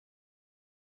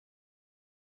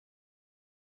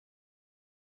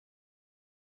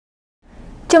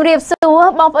ជំរាបសួរ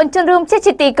បងប្អូនជនរួមជា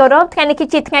ទីគោរពថ្ងៃនេះគឺ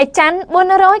ជាថ្ងៃច័ន្ទ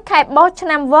400ខែបោះឆ្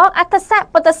នាំវកអត្តស័ក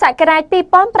ពុទ្ធសករាជ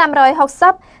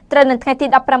2560ត្រូវនៅថ្ងៃទី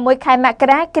16ខែមក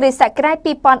រាគ្រិស្តសករាជ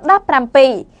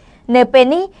2017នៅពេល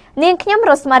នេះនាងខ្ញុំ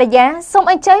រស់មារយាសូម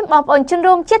អញ្ជើញបងប្អូនជន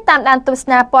រួមជាតាមដានទស្ស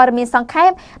នាព័ត៌មានសង្ខេប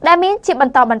ដែលមានជាប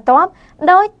ន្តបន្ទាប់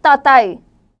ដោយតទៅ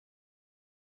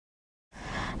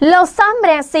លោកសំ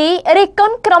រាំងស៊ីរិះគ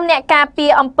ន់ក្រុមអ្នកការពារ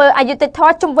អង្គើអយុធធ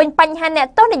ម៌ជំវិញបញ្ហាអ្នក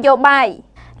ទោសនយោបាយ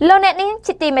លោកអ្នកនាង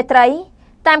ជាទីមេត្រី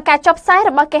តាមការចុះផ្សាយ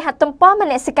របស់គេហទំព័រម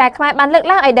នសិការខ្មែរបានលើក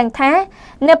ឡើងឲ្យដឹងថា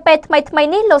នៅពេលថ្មី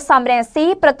នេះលោកសំរាំងស៊ី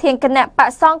ប្រធានគណៈបក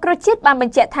សង្គ្រោះជាតិបានប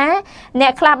ញ្ជាក់ថាអ្ន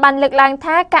កខ្លះបានលើកឡើង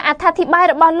ថាការអត្ថាធិប្បាយ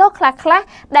របស់លោកខ្លះ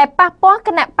ដែលប៉ះពាល់គ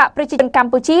ណៈបកប្រជាជនក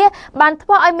ម្ពុជាបានធ្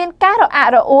វើឲ្យមានការរអា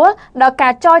ក់រអួលដល់កា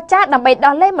រចរចាដើម្បី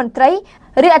ដោះលែងមន្ត្រី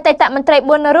ឬអតីតមន្ត្រី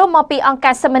4រូបមកពីអង្គ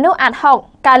ការសិទ្ធិមនុស្សអាត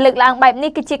6ការលើកឡើងបែបនេះ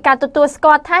គឺជាការទទួលស្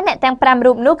គាល់ថាអ្នកទាំង5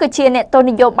រូបនោះគឺជាអ្នកទស្ស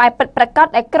នយោបាយពិតប្រាកដ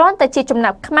ដែលគ្រាន់តែជាចំណា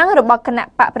ប់ខ្មាំងរបស់គណៈ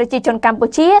បកប្រជាជនកម្ពុ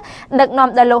ជាដឹកនាំ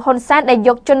ដោយលោកហ៊ុនសែនដែលយ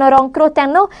កជនរងគ្រោះទាំង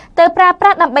នោះទៅប្រើប្រា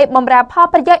ស់ដើម្បីបម្រើផល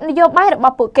ប្រយោជន៍នយោបាយរប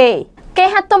ស់ពួកគេគេ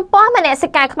ហទំព័រមនសិ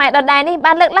ការខ្មែរដដែលនេះ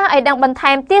បានលើកឡើងឲ្យដឹងបន្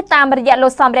ថែមទៀតតាមរយៈលោ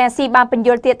កសំរាំងស៊ីបានបញ្យ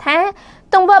ល់ទៀតថា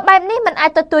ទង្វើបែបនេះមិនអា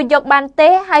ចទទួលយកបានទេ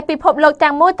ហើយពិភពលោក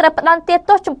ទាំងមូលត្រូវផ្ដន់ទា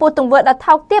ទោសចំពោះទង្វើដ៏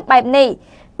ថោកទាបបែបនេះ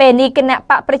ពេលនេះគណៈ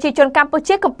បកប្រជាជនកម្ពុ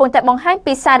ជាកំពុងតែបង្ហាញ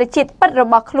ពីសារជាតិពិតរ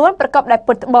បស់ខ្លួនប្រកបដោយ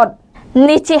ពុតបុត្រ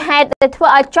នេះជាហេតុដែលធ្វើ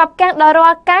ឲ្យជាប់គាំងដល់រា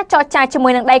ល់ការចរចាជាមួ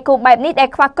យនឹងដៃគូបែបនេះដែល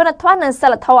ខ្វះគុណធម៌និងសី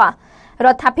លធម៌រ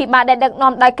ដ្ឋាភិបាលដែលដឹក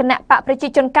នាំដោយគណៈបកប្រជា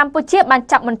ជនកម្ពុជាបាន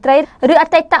ចាប់មន្ត្រីឬអ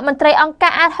តីតមន្ត្រីអង្គកា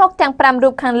រអាត6ទាំង5រូ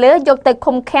បខាងលើយកទៅ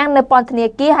ឃុំឃាំងនៅពន្ធនា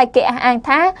គារហើយគេអះអាង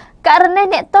ថាករណី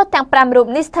អ្នកទោសទាំង5រូប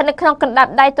នេះស្ថិតនៅក្នុងកណ្ដា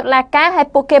ប់ដៃតុលាការហើយ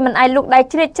ពួកគេមិនអាចលូកដៃ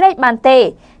ជ្រៀតជ្រែកបានទេ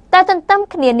តែទន្ទឹម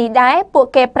គ្នានេះដែរពួក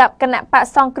គេប្រាប់គណៈបក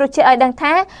សង្គ្រោះជាតិឲ្យដឹង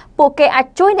ថាពួកគេអាច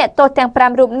ជួយអ្នកទោសទាំង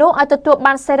5រូបនោះឲ្យទទួល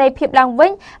បានសេរីភាពឡើងវិ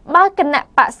ញបើគណៈ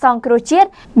បកសង្គ្រោះជាតិ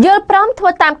យល់ព្រមធ្វើ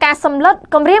តាមការសម្លុត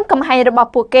គម្រាមកំហែងរបស់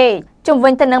ពួកគេជំវិ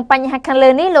ញទៅនឹងបញ្ហាខាងលើ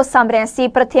នេះលោកសំរាំងស៊ី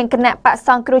ប្រធានគណៈបកស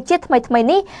ង្គ្រោះជាតិថ្មី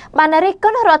នេះបានរិះគ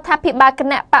ន់រដ្ឋាភិបាលគ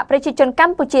ណៈបកប្រជាជនក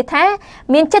ម្ពុជាថា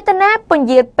មានចេតនាពន្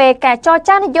យាលពេលការចរ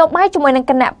ចានយោបាយជាមួយនឹង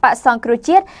គណៈបកសង្គ្រោះ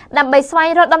ជាតិដើម្បីស្វែង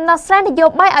រកដំណោះស្រាយនយោ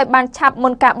បាយឲ្យបានឆាប់មុ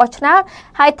នការបោះឆ្នោត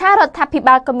ហើយថារដ្ឋាភិ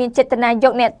បាលក៏មានចេតនាយ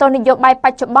កអ្នកទស្សនយោបាយប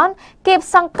ច្ចុប្បន្នគេ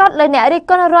សង្កត់លើអ្នករិះ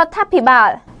គន់រដ្ឋាភិបា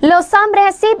លលោកសំរាំ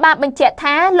ងស៊ីបានបញ្ជាក់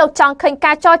ថាលោកចង់ឃើញ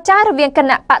ការចរចារវាងគ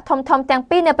ណៈបកធំទាំង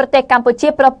ពីរនៅប្រទេសកម្ពុជា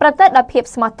ប្រព្រឹត្តទៅដោយភាព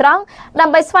ស្មោះត្រង់ដើ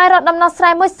ម្បីស្វែងរកដំណោះស្រា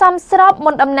យមួយសមស្រប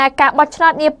មុនដំណើរការបោះឆ្នោ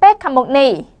តនាពេលខាងមុខ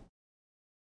នេះ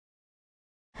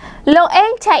លោកអេ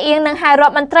ងឆៃអៀងនឹងហៅរ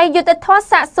ដ្ឋមន្ត្រីយុទ្ធធម៌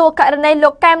សាកសួរករណីលោ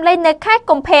កកែមលីនៅខេត្ត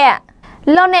កុម្ភៈ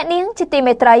លោកអ្នកនាងជាទី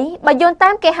មេត្រីបើយោងតា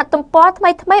មគេហទំព័រថ្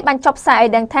មីបានចុះផ្សាយឲ្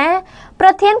យដឹងថាប្រ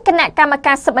ធានគណៈកម្ម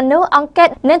ការសិទ្ធិមនុស្សអង្គការ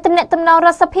នឹងទំនាក់ទំនងរ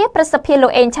ដ្ឋសភាប្រសិទ្ធភាពលោ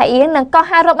កអេងឆៃអៀងនិងក៏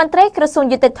ហៅរដ្ឋមន្ត្រីក្រសួង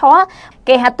យុទ្ធភ័ព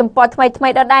គេហទំព័រថ្មី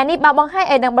ដដែលនេះបានបង្ហាញ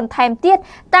ឲ្យនឹងបន្ថែមទៀត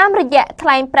តាមរយៈថ្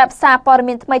លែងប្រាប់សារព័ត៌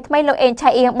មានថ្មីលោកអេងឆៃ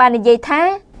អៀងបាននិយាយថា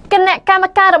គណៈកម្ម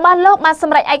ការរបស់លោកបានស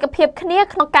ម្រេចឯកភាពគ្នា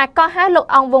ក្នុងការកោះហៅលោក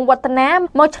អង្គវង្សវឌ្ឍនា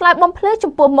មកឆ្លើយបំភ្លឺ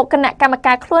ចំពោះមុខគណៈកម្ម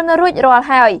ការខ្លួនរួចរាល់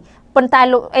ហើយប៉ុន្តែ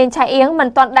លោកអេងឆៃអៀងមិន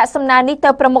ទាន់ដាក់សំណើនេះទៅ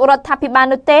ប្រមុខរដ្ឋាភិបាល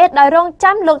នោះទេដោយរង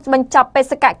ចាំលោកបញ្ចប់បេ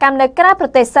សកកម្មនៅក្រៅប្រ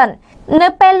ទេសសិននៅ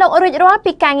ពេលលោករួចរាល់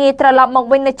ពីការងារត្រឡប់មក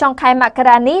វិញនៅចុងខែមក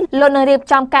រានេះលោកនឹងរៀប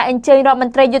ចំការអញ្ជើញរដ្ឋម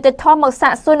ន្ត្រីយុទ្ធភ័ពមកសា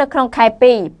កសួរនៅក្នុងខែ2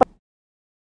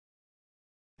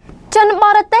ជនប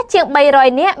រទេសជាង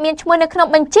300នាក់មានឈ្មោះនៅក្នុង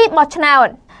បញ្ជីបោះឆ្នោត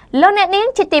លោកអ្នកនាង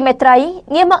ជាទីមេត្រី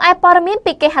ងាកមកឯព័ត៌មាន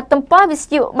ពីគេហទំព័រវិទ្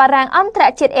យុបារាំងអន្តរ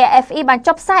ជាតិ AFE បាន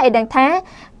ចុះផ្សាយឲ្យដឹងថា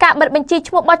ការបិទបញ្ជី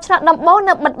ឈ្មោះបោះឆ្នោតដំបូង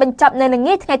នៅបិទបញ្ចប់នៅល្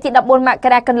ងាចថ្ងៃទី14មក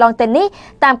រាកន្លងទៅនេះ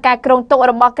តាមការគ្រោងទុក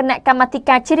របស់គណៈកម្មាធិ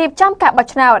ការជ្រៀបចំការបោះ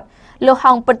ឆ្នោតលោកហ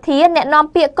ងពុធាអ្នកនាំ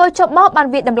ពាក្យកោជបបាន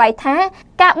វិតម្លៃថា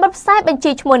ការបិទផ្សាយបញ្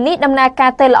ជីឈ្មោះនេះដំណើរកា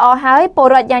រទៅល្អហើយពល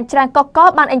រដ្ឋយ៉ាងច្រើនកក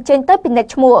បានអញ្ជើញទៅពិនិត្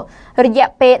យឈ្មោះរយៈ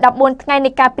ពេល14ថ្ងៃនៃ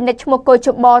ការពិនិត្យឈ្មោះកោជ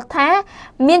បថា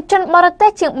មានជនបរទេស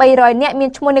ជាង300នាក់មាន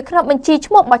ឈ្មោះនៅក្នុងបញ្ជី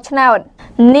ឈ្មោះបោះឆ្នោត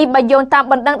នេះបើយោងតាម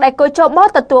បណ្ដឹងដែលកោជប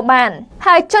ទទួលបាន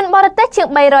ហើយជនបរទេសជាង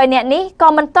300នាក់នេះក៏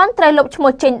មិនទាន់ត្រូវលុបឈ្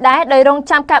មោះចេញដែរដោយរង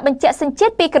ចាំការបញ្ជាក់សញ្ជា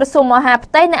តិពីក្រសួងមហា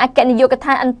ផ្ទៃនិងអគ្គនាយកដ្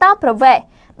ឋានអន្តរប្រវេសន៍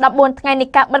14ថ្ងៃនៃ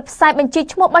ការបិទផ្សាយបញ្ជី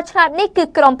ឈ្មោះបោះឆ្នោតនេះគឺ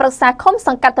ក្រុមប្រឹក្សាឃុំស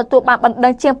ង្កាត់ទទួលបានបណ្ដឹ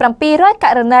ងជាង700ក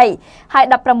រណីហើយ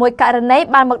16ករណី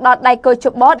បានមកដល់ដៃកោជ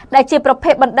បដែលជាប្រ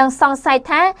ភេទបណ្ដឹងសង្ស័យ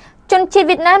ថាជនជាតិ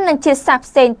វៀតណាមនិងជាតិសាសន៍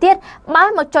ផ្សេងទៀតបាន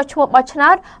មកចុះឈ្មោះបោះឆ្នោ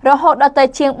តរហូតដល់ទៅ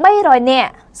ជាង300នាក់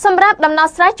សម្រាប់ដំណោះ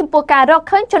ស្រាយចំពោះការរក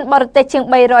ឃើញជនបរទេសជាង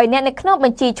300នាក់នៅក្នុងប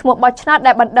ញ្ជីឈ្មោះបោះឆ្នោត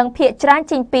ដែលបណ្ដឹងភាគច្រើន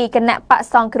ចេញពីគណៈបក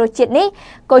សង្គ្រោះជាតិនេះ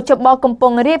កោជបកំពុ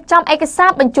ងរៀបចំឯកសារ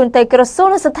បញ្ជូនទៅក្រសួង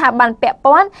និងស្ថាប័នពាក់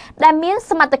ព័ន្ធដែលមាន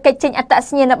សមត្ថកិច្ចចេញអត្តស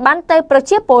ញ្ញាណប័ណ្ណទៅប្រ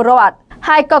ជាពលរដ្ឋ ប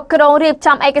ហើយក៏ក្រុងរៀប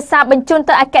ចំឯកសារបញ្ជូន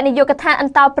ទៅអគ្គនាយកដ្ឋានអ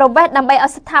ន្តោប្រវេសន៍ដើម្បីឲ្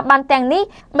យស្ថាប័នទាំងនេះ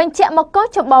បញ្ជាក់មកកោ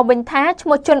ចបវិញថាឈ្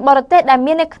មោះជនបរទេសដែល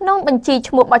មាននៅក្នុងបញ្ជី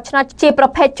ឈ្មោះបោះឆ្នោតជាប្រ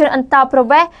ភេទជនអន្តោប្រ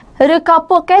វេសន៍ឬក៏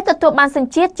ពួកគេទទួលបានស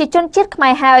ញ្ជាតិជាជនជាតិខ្មែ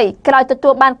រហើយក្រោយទទួ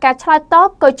លបានការឆ្លើយតប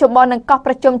កោចបនឹងកោះ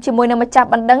ប្រជុំជាមួយនឹងម្ចាស់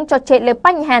បណ្ដឹងជជែកលើប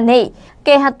ញ្ហានេះ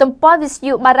គេហទំព័រវិទ្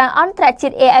យុបារាំងអន្តរជា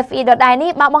តិ AFE ដដែលនេះ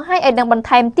បានបង្ហាញឲ្យដឹងបន្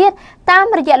ថែមទៀតតាម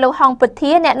រយៈលោកហងពុ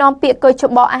ធាអ្នកនាំពាក្យកោច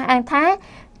បអះអាងថា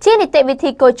ជានីតិវិធី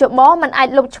កោចបមិនអាច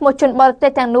លុបឈ្មោះជនបរទេ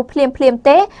សទាំងនោះភ្លាម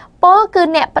ទេពោលគឺ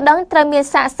អ្នកប្តឹងត្រូវមាន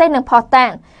សាក្សីនិងភស្តុតា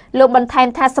ងលោកបន្ថែម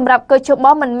ថាសម្រាប់កោចប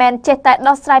មិនមែនចេះតែ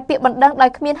ដោះស្រាយពាក្យបណ្ដឹងដោយ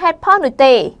គ្មានហេតុផលនោះ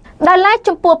ទេដោយឡែក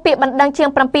ចំពោះពាក្យបណ្ដឹងជាង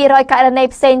700ករណី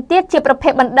ផ្សេងទៀតជាប្រភេ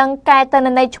ទបណ្ដឹងកែតន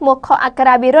ន័យឈ្មោះខុសអក្ខ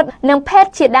រាវិរុទ្ធនិងភេទ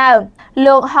ជាដើម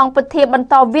លោកហងពុធាបន្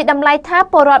តវិតម្លៃថា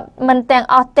ពលរដ្ឋមិនទាំង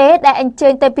អស់ទេដែលអញ្ជើ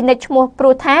ញទៅពិនិត្យឈ្មោះព្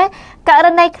រោះថាករ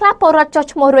ណីខ្លះពលរដ្ឋចុះ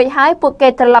ឈ្មោះរួចហើយពួកគេ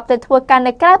ត្រឡប់ទៅធ្វើការ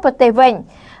នៅក្រៅប្រទេសវិញ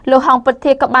លោកហងពុ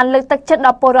ធាក៏បានលើកទឹកចិត្តដ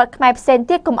ល់ពលរដ្ឋខ្មែរផ្សេង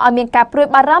ទៀតកុំឲ្យមានការព្រួយ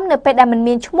បារម្ភនៅពេលដែលមិន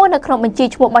មានឈ្មោះនៅក្នុងបញ្ជី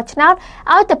ឈ្មោះបោះឆ្នោត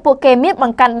ឲ្យតែពួកគេមានប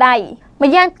ង្កាន់ដៃ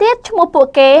ម្យ៉ាងទៀតឈ្មោះពួក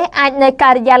គេអាចនៅកា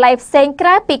រិយាល័យផ្សេងក្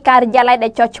រៅពីការិយាល័យដែ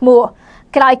លចុះឈ្មោះ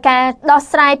ក្រោយការដោះ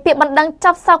ស្រាយពាក្យបណ្ដឹងច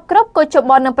ប់សោកគ្រប់កោច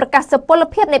បនឹងប្រកាសសុពល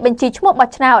ភាពនៃបញ្ជីឈ្មោះបោះ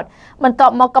ឆ្នោតបន្ទា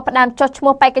ប់មកក៏ផ្ដើមចុះឈ្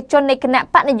មោះបេក្ខជននៃគណៈ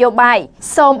បកនយោបាយ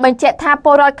សូមបញ្ជាក់ថាព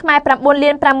លរដ្ឋខ្មែរ9លា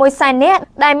ន6សែននាក់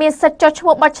ដែលមានសិទ្ធិចុះឈ្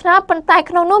មោះបោះឆ្នោតប៉ុន្តែ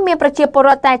ក្នុងនោះមានប្រជាពលរ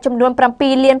ដ្ឋតែចំនួន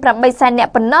7លាន8សែននា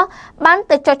ក់ប៉ុណ្ណោះបាន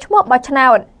ទៅចុះឈ្មោះបោះឆ្នោ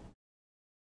ត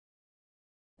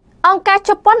អង្គការជ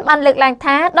ប៉ុនបានលើកឡើង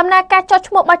ថាដំណើរការចុះ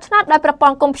ឈ្មោះបោះឆ្នោតដោយប្រព័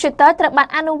ន្ធកុំព្យូទ័រត្រូវបាន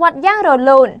អនុវត្តយ៉ាងរ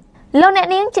លូនលោកអ្នក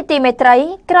នាងជាទីមេត្រី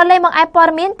ក្រឡេកមកឯព័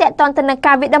ត៌មានទាក់ទងទៅនឹង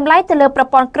ការវិដំឡៃទៅលើប្រ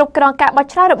ព័ន្ធគ្រប់គ្រងការបោះ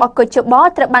ឆ្នោតរបស់កោចប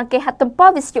ត្រូវបានគេហទំព័រ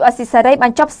វិទ្យុអស៊ីសេរីបា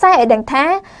នចុះផ្សាយឲ្យដឹងថា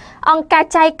អង្គការ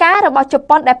ចៃការរបស់ជ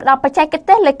ប៉ុនដែលផ្ដល់បច្ចេក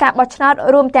ទេសលើការបោះឆ្នោត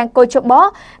រួមទាំងកោចប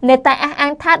នៅតែអះអា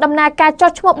ងថាដំណើរការចុះ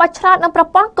ឈ្មោះបោះឆ្នោតនឹងប្រ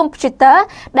ព័ន្ធកុំព្យូទ័រ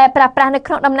ដែលប្រើប្រាស់នៅ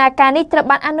ក្នុងដំណើរការនេះត្រូវ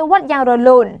បានអនុវត្តយ៉ាងរ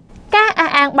លូនការអះ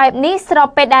អាងបែបនេះស្រប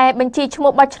ពេលដែលបញ្ជីឈ្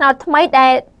មោះបោះឆ្នោតថ្មីដែ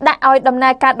លដាក់ឲ្យដំណើ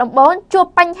រការដំបូងជួប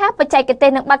បញ្ហាបច្ចេកទេស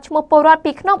និងបាត់ឈ្មោះពលរដ្ឋ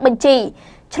ពីក្នុងបញ្ជី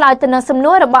ឆ្លើយទៅនឹងសំ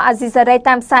ណួររបស់អាស៊ីសេរី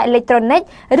តាមសារអេឡិចត្រូនិក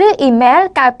ឬអ៊ីមែល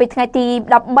កាលពីថ្ងៃទី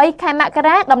13ខែមក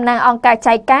រាតំណាងអង្គការ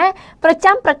ចៃការប្រ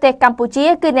ចាំប្រទេសកម្ពុជា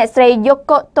គឺអ្នកស្រីយុ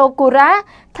គតូគូរ៉ា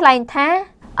ថ្លែងថា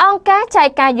អង្គការចៃ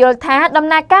ការយល់ថាដំ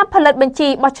ណើរការផលិតបញ្ជី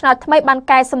បោះឆ្នោតថ្មីបាន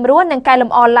កែសម្រួលនិងកែល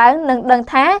ម្អឡើងនិងដឹង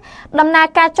ថាដំណើរ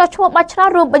ការចុះឈ្មោះបោះឆ្នោត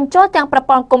រួមបញ្ចូលទាំងប្រ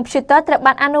ព័ន្ធកុំព្យូទ័រត្រូវ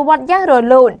បានអនុវត្តយ៉ាងរ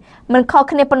លូនមិនខុស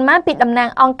គ្នាប៉ុន្មានពីតំណាង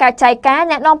អង្គការចៃការ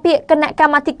អ្នកនាំពាក្យគណៈក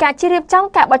ម្មាធិការជ្រៀបចំ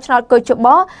ការបោះឆ្នោតកោចប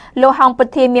លោកហងពុ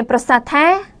ធាមានប្រសាសន៍ថា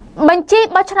បញ្ជី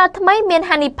បោះឆ្នោតថ្មីមាន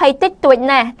ហានិភ័យតិចតួច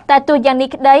ណាស់តែទោះយ៉ាងនេះ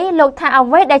ក្តីលោកថាអ្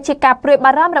វីដែលជាការព្រួយ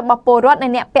បារម្ភរបស់ពលរដ្ឋនិ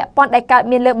ងអ្នកពាក់ព័ន្ធដែលកើត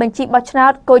មានលើបញ្ជីបោះឆ្នោ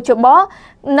តកោចប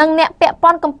និងអ្នកពាក់ព័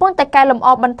ន្ធកំពុងតែកែលម្អ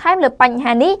បន្ថែមលើបញ្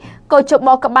ហានេះកោចប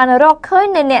ក៏បានរកឃើញ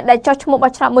នៅអ្នកដែលចុះឈ្មោះ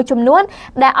បោះឆ្នោតមួយចំនួន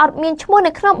ដែលអត់មានឈ្មោះ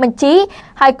នៅក្នុងបញ្ជី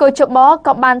ហើយកោចប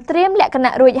ក៏បានត្រៀមលក្ខ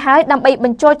ណៈរួចហើយដើម្បីប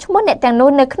ញ្ចូលឈ្មោះអ្នកទាំងនោះ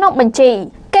នៅក្នុងបញ្ជី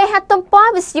គេហទំព័រ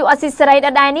វិទ្យុអស៊ីសេរីដ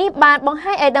ដែលនេះបានបង្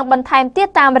ហាញឲ្យដឹងបន្ថែមទៀត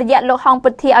តាមរយៈលោកហងពុ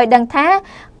ធាឲ្យដឹងថា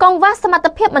កង្វះសមត្ថ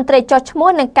ភាពមន្ត្រីចុះឈ្មោះ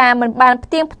នឹងការមិនបានផ្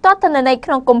ទៀងផ្ទាត់ទិន្នន័យក្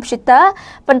នុងកុំព្យូទ័រ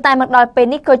ប៉ុន្តែមកដល់ពេល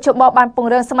នេះកោចបបានព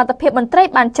ង្រឹងសមត្ថភាពមន្ត្រី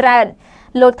បានច្រើន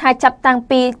លោកថាចាប់តាំង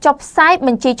ពីចុះផ្សាយប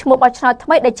ញ្ជីឈ្មោះបោះឆ្នោតថ្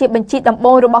មីដែលជាបញ្ជីដំ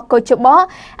បូងរបស់កោចប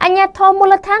អាជ្ញាធរមូ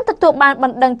លដ្ឋានទទួលបានប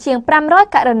ណ្ដឹងជាង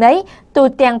500ករណីទូ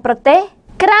ទាំងប្រទេស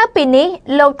ក្រៅពីនេះ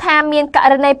លោកថាមានក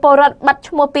រណីពលរដ្ឋបាត់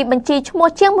ឈ្មោះពីបញ្ជីឈ្មោះ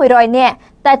ជាង100នាក់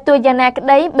តែទោះយ៉ាងណាក្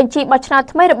តីបញ្ជីបោះឆ្នោត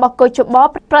ថ្មីរបស់កោចប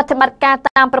ប្រតិបត្តិការ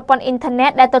តាមប្រព័ន្ធអ៊ីនធឺណិ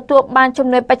តដែលទទួលបានជំ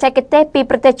នួយបច្ចេកទេសពី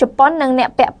ប្រទេសជប៉ុននិងអ្នក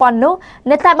ពាក់ព័ន្ធនោះ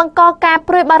នៅតែបង្កការ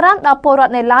ព្រួយបារម្ភដល់ពលរដ្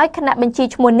ឋនៅឡើយខណៈបញ្ជី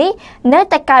ឈ្មោះនេះនៅ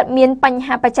តែកើតមានបញ្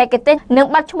ហាបច្ចេកទេសនិង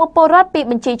បាត់ឈ្មោះពលរដ្ឋពី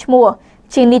បញ្ជីឈ្មោះ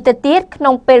ជាងនេះទៅទៀតក្នុ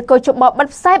ងពេលកោចបបិទ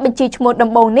ផ្សាយបញ្ជីឈ្មោះដំ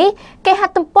បូងនេះគេហ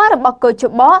ទំព័ររបស់កោច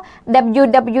ប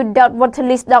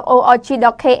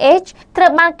www.voterlist.org.kh ត្រូ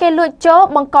វបានគេលួចចូល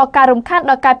បង្កការរំខាន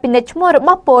ដល់ការពិនិត្យឈ្មោះរប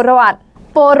ស់ពលរដ្ឋ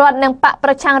និងបកប្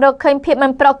រឆាំងរកឃើញភាពមិ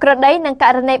នប្រក្រតីនិងក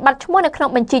រណីបាត់ឈ្មោះនៅក្នុង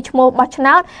បញ្ជីឈ្មោះបោះឆ្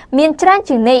នោតមានច្រើន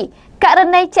ជាងនេះករ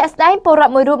ណីជាក់ស្ដែងពលរដ្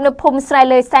ឋមួយរូបនៅភូមិស្រែ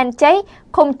លើសែនជ័យ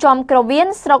ឃុំចំក្រវៀន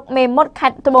ស្រុកមេមត់ខេ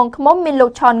ត្តត្បូងឃ្មុំមានលោ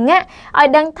កឆនងាក់ឲ្យ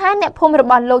ដឹងថាអ្នកភូមិរ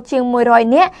បស់លោកជាង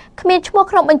100នាក់គ្មានឈ្មោះ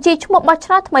ក្នុងបញ្ជីឈ្មោះបោះឆ្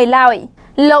នោតថ្មីឡើយ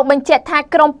លោកបញ្ជាក់ថា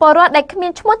ក្រុមពលរដ្ឋដែលគ្មា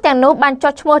នឈ្មោះទាំងនោះបាន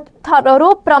ចុះឈ្មោះថតរូ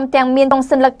បព្រមទាំងមានទង់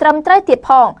សញ្ញាត្រឹមត្រូវទៀត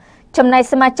ផងចំណែក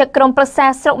សមាជិកក្រុមប្រឹក្សា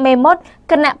ស្រុកមេមត់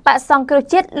គណៈបកសង្គ្រោះ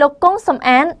ជាតិលោកគង់សំ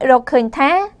អានរកឃើញ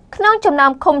ថាក្នុងចំណោ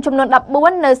មឃុំចំនួន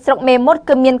14នៅស្រុកមេមត់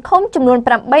គឺមានឃុំចំនួន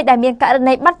8ដែលមានករ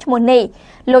ណីបាត់ឈ្មោះនេះ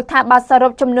លោកថាបើសរុ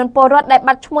បចំនួនពលរដ្ឋដែល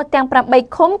បាត់ឈ្មោះទាំង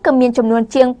8ឃុំគឺមានចំនួន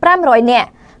ជាង500នាក់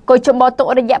ក គយជបទុក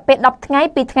រយៈពេល10ថ្ងៃ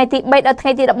ពីថ្ងៃទី3ដល់ថ្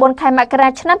ងៃទី14ខែមករា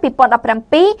ឆ្នាំ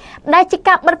2017ដែលជា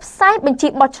ការបិទផ្សាយបញ្ជី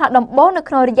បោះឆ្នោតដំបូងនៅ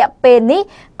ក្នុងរយៈពេលនេះ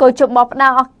គយជបផ្ដ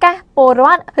ល់ឱកាសពលរ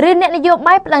ដ្ឋឬអ្នកនយោ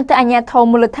បាយប្តឹងទៅអាជ្ញាធរ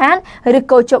មូលដ្ឋានឬ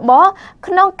គយជប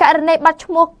ក្នុងករណីបាត់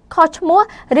ឈ្មោះខុសឈ្មោះ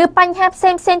ឬបញ្ហាផ្សេ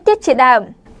ងៗទៀតជាដើម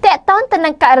តេតនទៅនឹ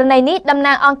ងករណីនេះតំ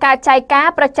ណាងអង្គការចៃការ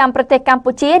ប្រចាំប្រទេសកម្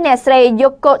ពុជាអ្នកស្រីយុ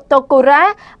គតូកូរ៉ា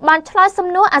បានឆ្លើយសំ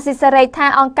ណួរអសិសរីថា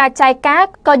អង្គការចៃការ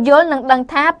ក៏យល់នឹងដឹង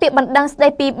ថាពាក្យបណ្ដឹងស្ដី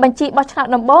ពីបញ្ជីបោះឆ្នោត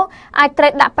ដំបូងអាចត្រូ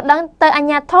វដាក់ប្តឹងទៅអាជ្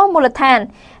ញាធរមូលដ្ឋាន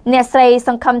អ្នកស្រីស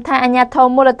ង្ឃឹមថាអាជ្ញាធរ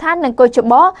មូលដ្ឋាននឹងគយជ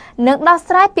បនឹងដោះ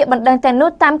ស្រាយពាក្យបណ្ដឹងទាំងនោះ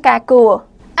តាមការគួរ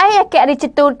ឯកអគ្គរដ្ឋ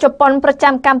ទូតជប៉ុនប្រ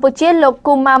ចាំកម្ពុជាលោក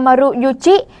គូម៉ាម៉ារុយូ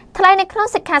ជីថ្លែងនៅក្នុង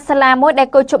សិក្ខាសាលាមួយដែល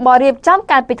គយជបរៀបចំ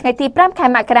កាលពីថ្ងៃទី5ខែ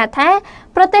មករាថា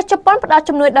ប្រទេសជប៉ុនផ្ដល់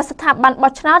ជំនួយដល់ស្ថាប័ន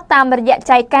បោះឆ្នោតតាមរយៈ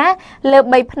ចែកការលើ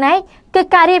3ផ្នែកគឺ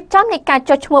ការរៀបចំនៃការ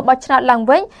ចុះឈ្មោះបោះឆ្នោតឡើង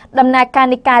វិញដំណើរការ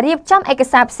នៃការរៀបចំឯក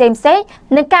សារផ្សេងៗ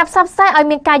និងការផ្សព្វផ្សាយឲ្យ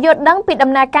មានការយល់ដឹងពី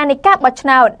ដំណើរការនៃការបោះឆ្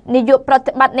នោតនាយកប្រ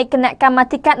តិបត្តិនៃគណៈកម្មា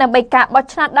ធិការដើម្បីការបោះ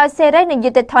ឆ្នោតដោយសេរីនិងយុ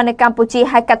ត្តិធម៌នៅកម្ពុជា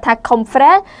ហៅកាត់ថា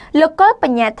Khmer លោកកុលប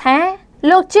ញ្ញាថា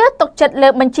លោកជឿទុកចិត្តលើ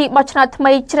បញ្ជីបោះឆ្នោតថ្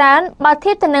មីច្រើនបើ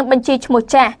ធៀបទៅនឹងបញ្ជីឈ្មោះ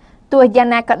ចាស់ទោះយ៉ាង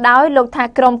ណាក៏ដោយលោកថា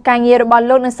ក្រុមការងាររបស់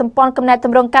លោកនឹងសម្ព័ន្ធកំណែត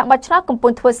ម្រង់ការបោះឆ្នោតកំពុ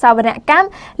ងធ្វើសវនកម្ម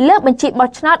លើបញ្ជីបោះ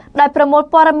ឆ្នោតដោយប្រមូល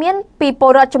ព័ត៌មានពីព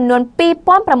លរដ្ឋចំនួន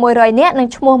2600នាក់និង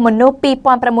ឈ្មោះមនុស្ស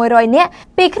2600នាក់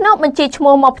ពីក្នុងបញ្ជីឈ្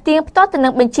មោះមកផ្ទៀងផ្ទាត់ទៅនឹ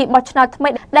ងបញ្ជីបោះឆ្នោតថ្មី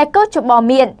ដែលកោជប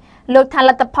មានលោកថាល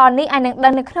ទ្ធផលនេះអាចនឹងដឹ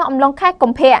ងនៅក្នុងអំឡុងខែកុ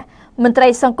ម្ភៈមន្ត្រី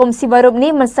សង្គមស៊ីវិលរូប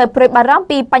នេះមិនសូវព្រួយបារម្ភ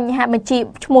ពីបញ្ហាបញ្ជី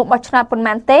ឈ្មោះបោះឆ្នោតប៉ុន្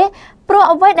មានទេព្រោះ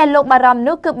អ្វីដែលលោកបារម្ភ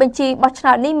នោះគឺបញ្ជីបោះឆ្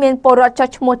នោតនេះមានពលរដ្ឋចុះ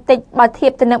ឈ្មោះតិចបើធៀ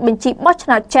បទៅនឹងបញ្ជីបោះឆ្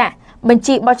នោតចាស់បញ្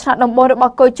ជីបោះឆ្នោតដំបូងរប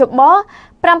ស់កុយជប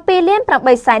7លាន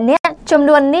8សែននាក់ចំ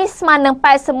នួននេះស្មើនឹង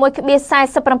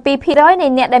 81.47% នៃ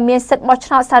អ្នកដែលមានសិទ្ធិបោះ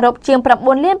ឆ្នោតសរុបជាង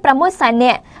 9លាន6សែន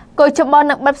នាក់កុយជប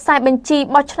នឹងបិទផ្សាយបញ្ជី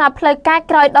បោះឆ្នោតផ្លូវការ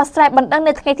ក្រោយដោះស្រាយបណ្ដឹង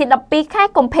នៅថ្ងៃទី12ខែ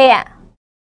កុម្ភៈ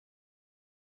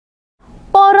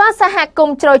ពលរដ្ឋសហគម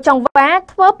ន៍ជ្រោយចង្វា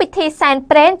ធ្វើពិធីសែន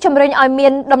ព្រេនជំរុញឲ្យមា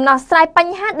នដំណោះស្រាយប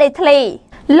ញ្ហាដីធ្លី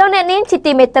លោកអ្នកនាងជា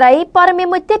ទីមេត្រីព័ត៌មាន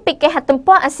មួយទៀតពីគេហទំ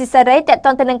ព័រអសិសរីតេត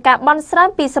នទៅនឹងការបន់ស្រ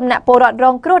ន់ពីសំណាក់ពលរដ្ឋរ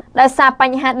ងគ្រោះដោយសារប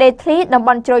ញ្ហាដីធ្លីតំប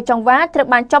ន់ជ្រោយចង្វាត្រូវ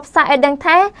បានចុះផ្សាយឲ្យដឹង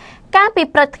ថាកាលពី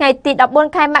ព្រឹកថ្ងៃទី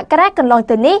14ខែមករាកន្លង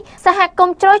ទៅនេះសហគម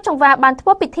ន៍ជ្រោយចង្វាបានធ្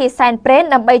វើពិធីសែនព្រេន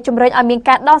ដើម្បីជំរុញឲ្យមាន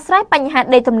ការដោះស្រាយបញ្ហា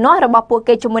ដីទំនាស់របស់ពួក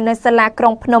គេជាមួយនឹងសាលាក្រុ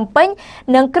ងភ្នំពេញ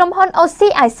និងក្រុមហ៊ុន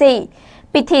OCIC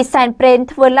ពិធីសែនព្រេន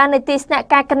ធ្វើឡើងនៅទីស្នាក់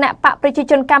ការគណៈបកប្រជា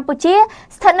ជនកម្ពុជា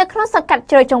ស្ថិតនៅក្នុងសង្កាត់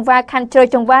ជ្រោយចង្វាខណ្ឌជ្រោយ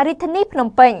ចង្វារាជធានីភ្នំ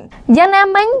ពេញយ៉ាងណា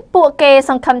មិញពួកគេ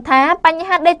សង្ឃឹមថាបញ្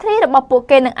ហាដីធ្លីរបស់ពួក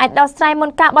គេនឹងអាចដោះស្រាយមុន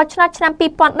ការបោះឆ្នោតឆ្នាំ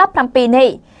2017នេះ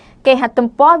គេហទំ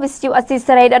ព័រវិទ្យុអស៊ី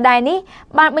សេរីដដែលនេះ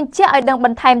បានបញ្ជាក់ឲ្យដឹងប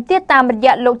ន្ថែមទៀតតាមរ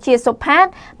យៈលោកជាសុផាត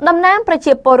តំណាងប្រ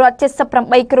ជាពលរដ្ឋ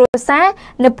78គ្រួសារ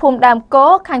នៅភូមិដើមគោ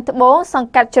ខាងត្បូងសង្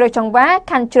កាត់ជ្រោយចង្វា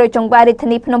ខណ្ឌជ្រោយចង្វារាជធា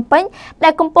នីភ្នំពេញដែ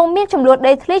លកំពុងមានចំនួន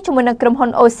ដីធ្លីជាមួយនឹងក្រុមហ៊ុន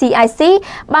OCIC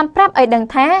បានប្រាប់ឲ្យដឹង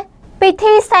ថាពិ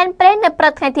ធីសែនព្រេននៅព្រឹ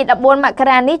កថ្ងៃទី14មក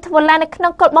រានេះធ្វើឡើងនៅក្នុ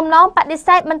ងគោលបំណងបដិ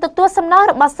សេធមិនទទួលសំណង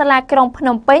របស់សាលាក្រុងភ្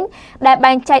នំពេញដែល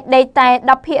បែងចែកដីតែ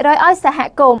 10% ឲ្យសហ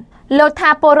គមន៍លោកថា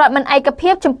ពលរដ្ឋមិនឯក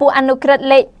ភាពចំពោះអនុក្រឹត្យ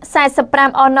លេខ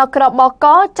45អនក្របក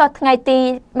ចុះថ្ងៃទី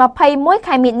21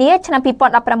ខែមីនាឆ្នាំ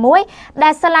2016ដែ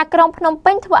លសាលាក្រុងភ្នំ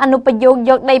ពេញធ្វើអនុប្រយោគ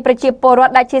យកដីប្រជាពលរដ្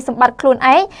ឋដែលជាសម្បត្តិខ្លួន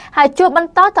ឯងហើយជួបប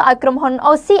ន្តទៅឲ្យក្រុមហ៊ុន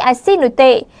OCIC នោះ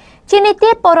ទេជានេះទៀ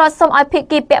តពលរដ្ឋសូមឲ្យភា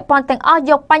គីពាក់ព័ន្ធទាំងអស់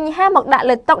យកបញ្ហាមកដាក់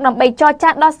លើតុដើម្បីចរចា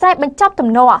ដោះស្រាយបញ្ចប់ទំ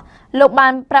នាស់លោកបា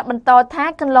នប្រាប់បន្តថា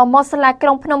កន្លងមកសាលាក្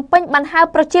រុងភ្នំពេញបានហៅ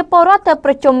ប្រជាពលរដ្ឋទៅ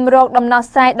ប្រជុំរកដំណោះ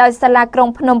ស្រាយដោយសាលាក្រុង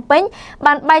ភ្នំពេញ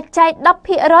បានបែងចែក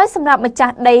 10% សម្រាប់ម្ចា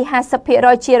ស់ដី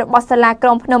 50% ជារបស់សាលាក្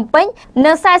រុងភ្នំពេញ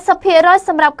និង 40% ស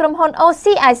ម្រាប់ក្រុមហ៊ុន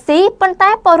OCIC ប៉ុន្តែ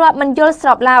ពលរដ្ឋមិនយល់ស្រ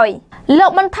បឡើយលោ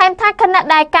កបន្ថែមថាគណៈ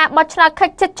ដែលការបោះឆ្នោតខិត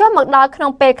ជិតចុះមកដល់ក្នុ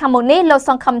ងពេលខាងមុខនេះលោក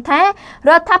សង្ឃឹមថារ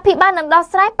ដ្ឋាភិបាលនឹងដោះ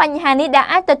ស្រាយបញ្ហានេះដែល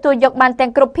អាចទទួលយកបានទាំ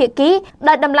ងគ្រប់ភាគី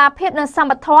ដោយដំណាភាពនិងសម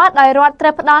ត្ថភាពដោយរដ្ឋត្រូ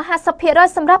វផ្ដល់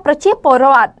 50% សម្រាប់ប្រជាពលរ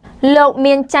ដ្ឋលោក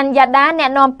មានច័ន្ទយ៉ាដាអ្នក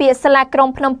នាំពាក្យសាលាក្រុង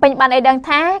ភ្នំពេញបានឲ្យដឹង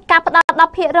ថាការផ្ដល់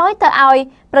 10% ទៅឲ្យ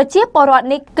ប្រជាពលរដ្ឋ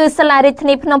នេះគឺសាលារាជធា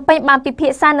នីភ្នំពេញបានពិភា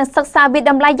ក្សានិងសិក្សាវិ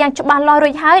តម្លៃយ៉ាងច្បាស់លាស់រួ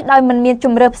ចហើយដោយមិនមាន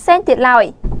ជំរឿផ្សេងទៀតឡើយ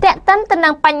តែកតិនទៅនឹ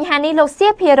ងបញ្ហានេះលោកសៀ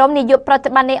ភិរមនាយកប្រតិ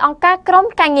បត្តិនៃអង្គការក្រុម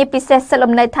ការងារពិសេសសិទ្ធិ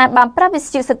លំនៅឋានបានប្រាប់វិ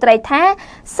ទ្យុស្ត្រីថា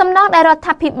សំណងដែលរដ្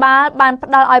ឋាភិបាលបានផ្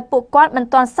ដល់ឲ្យពួកគាត់មិន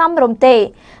ទាន់សមរម្យទេ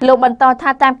លោកបន្តថា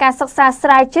តាមការសិក្សាស្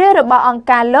រាវជ្រាវរបស់អង្គ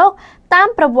ការលោកតាម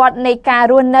ប្រវត្តិនៃការ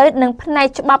រស់នៅនិងផ្នែក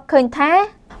ច្បាប់ឃើញថា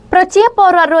ប្រជាពល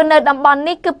រដ្ឋរស់នៅតំបន់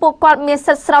នេះគឺពួកគាត់មាន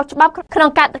សិទ្ធិស្របច្បាប់ក្នុង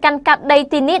ការកាន់កាប់ដី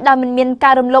ទីនេះដោយមិនមាន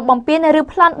ការរំលោភបំពានឬ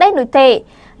ប្លន់ដីនោះទេ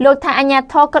លោកថាអាជ្ញា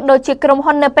ធរក៏ដូចជាក្រុម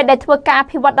ហ៊ុននៅពេលដែលធ្វើការអ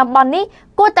ភិវឌ្ឍតំបន់នេះ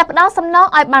គួរតែផ្ដល់សំណង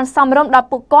ឲ្យបានសមរម្យដល់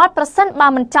ពួកគាត់ប្រសិនបើ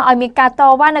មិនចង់ឲ្យមានការត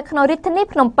វ៉ានៅក្នុងរាជធានី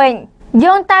ភ្នំពេញ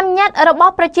យោងតាមញត្តិរប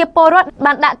ស់ប្រជាពលរដ្ឋ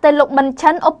បានដាក់ទៅលោកប៊ិន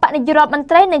ឆិនឧបនាយករដ្ឋមន្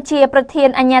ត្រីនិងជាប្រធាន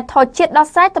អាជ្ញាធរជាតិដោះ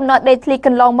ស្រាយទំនាស់ដីធ្លីក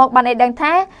ន្លងមកបានឲ្យដឹង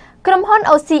ថាក្រុមហ៊ុន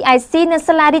OCIC នៅ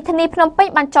សាលារដ្ឋាភិបាលភ្នំពេញ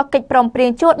បានចុះកិច្ចព្រមព្រៀ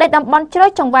ងជួលដីតំបន់ជ្រោយ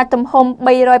ចង្វារទំហំ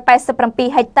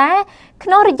387ហិកតាក្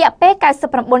នុងរយៈពេល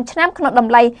99ឆ្នាំក្នុងត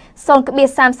ម្លៃ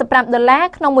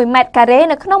$0.35ក្នុង1ម៉ែត្រការ៉េ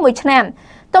នៅក្នុងមួយឆ្នាំ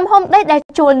ទំហំដីដែល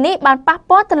ជួលនេះបានប៉ះ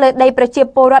ពាល់ទៅលើដីប្រជា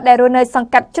ពលរដ្ឋដែលរស់នៅសង្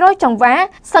កាត់ជ្រោយចង្វារ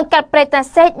សង្កាត់ព្រែកតា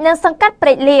សេកនិងសង្កាត់ព្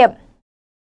រែកលៀប